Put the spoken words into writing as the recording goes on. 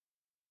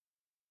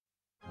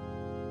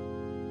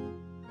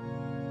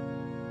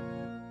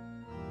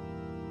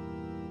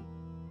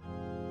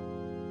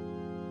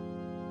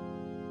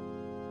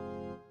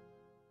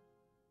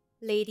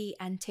Lady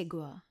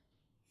Antigua.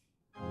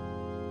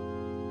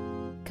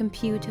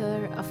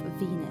 Computer of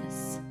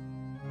Venus.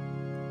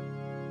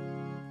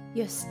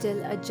 You're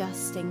still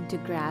adjusting to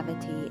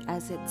gravity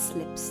as it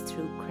slips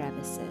through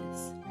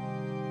crevices.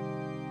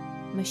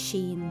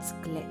 Machines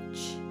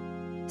glitch,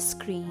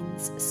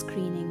 screens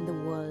screening the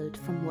world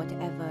from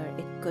whatever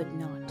it could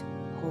not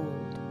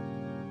hold.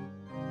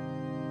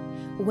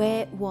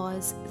 Where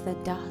was the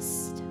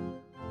dust?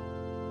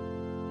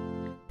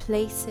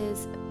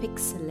 Places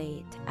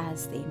pixelate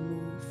as they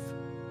move.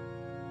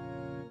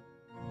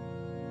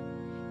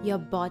 Your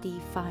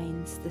body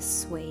finds the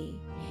sway.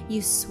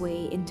 You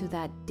sway into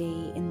that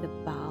day in the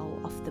bow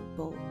of the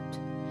boat.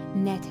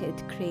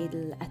 Netted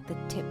cradle at the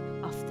tip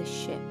of the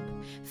ship.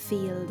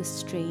 Feel the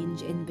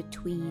strange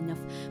in-between of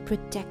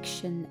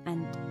protection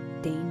and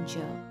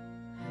danger.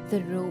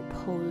 The rope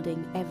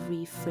holding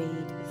every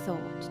frayed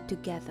thought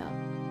together.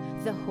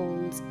 The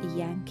holes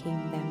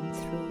yanking them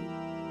through.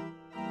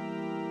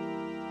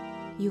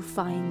 You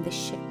find the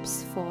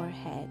ship's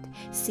forehead,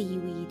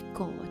 seaweed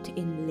caught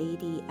in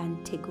Lady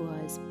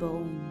Antigua's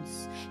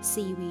bones,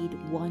 seaweed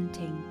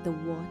wanting the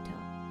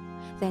water,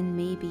 then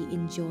maybe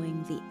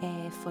enjoying the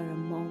air for a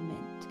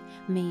moment,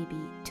 maybe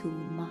too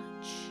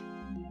much.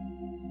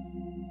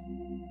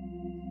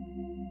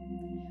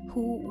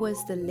 Who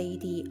was the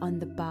lady on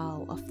the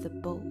bow of the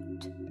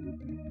boat?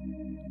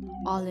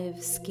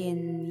 Olive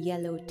skin,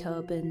 yellow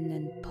turban,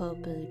 and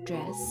purple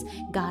dress,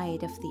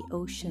 guide of the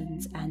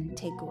ocean's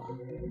Antigua.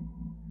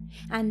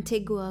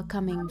 Antigua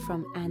coming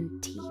from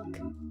antique,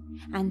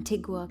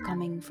 Antigua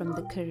coming from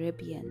the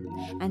Caribbean,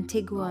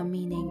 Antigua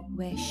meaning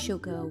where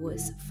sugar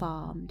was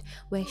farmed,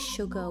 where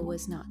sugar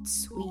was not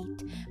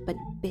sweet, but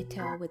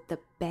bitter with the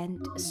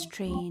bent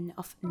strain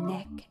of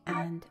neck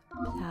and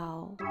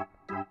plow.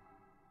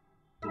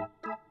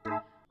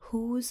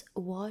 Whose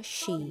was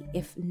she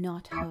if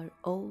not her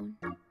own?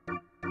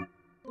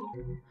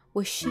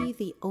 Was she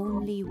the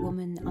only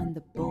woman on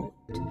the boat,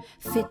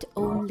 fit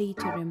only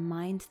to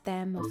remind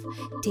them of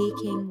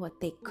taking what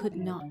they could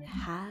not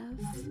have?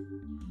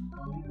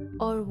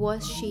 Or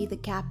was she the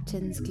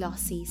captain's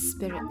glossy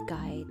spirit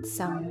guide,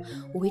 some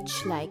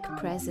witch-like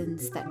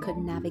presence that could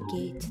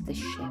navigate the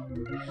ship,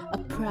 a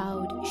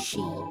proud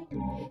she,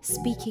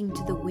 speaking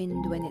to the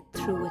wind when it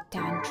threw a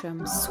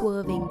tantrum,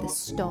 swerving the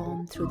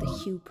storm through the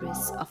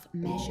hubris of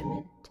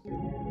measurement?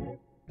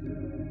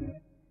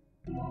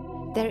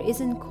 There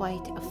isn't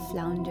quite a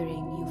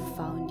floundering you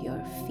found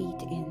your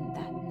feet in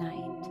that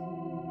night.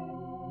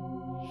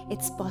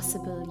 It's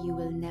possible you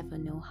will never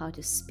know how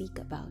to speak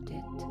about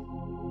it.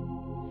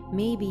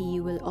 Maybe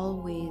you will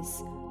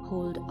always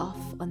hold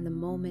off on the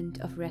moment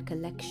of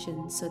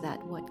recollection so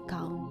that what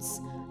counts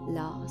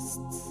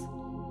lasts.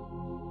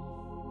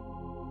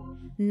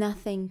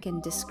 Nothing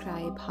can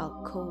describe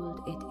how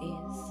cold it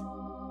is.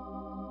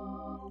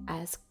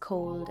 As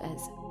cold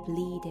as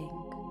bleeding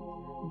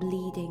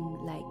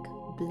like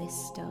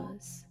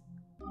blisters,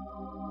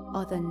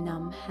 or the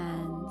numb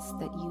hands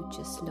that you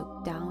just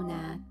look down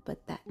at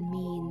but that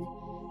mean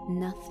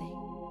nothing.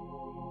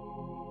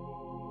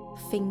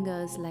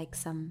 Fingers like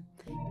some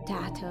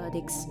tattered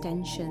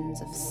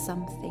extensions of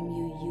something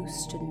you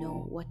used to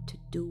know what to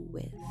do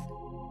with.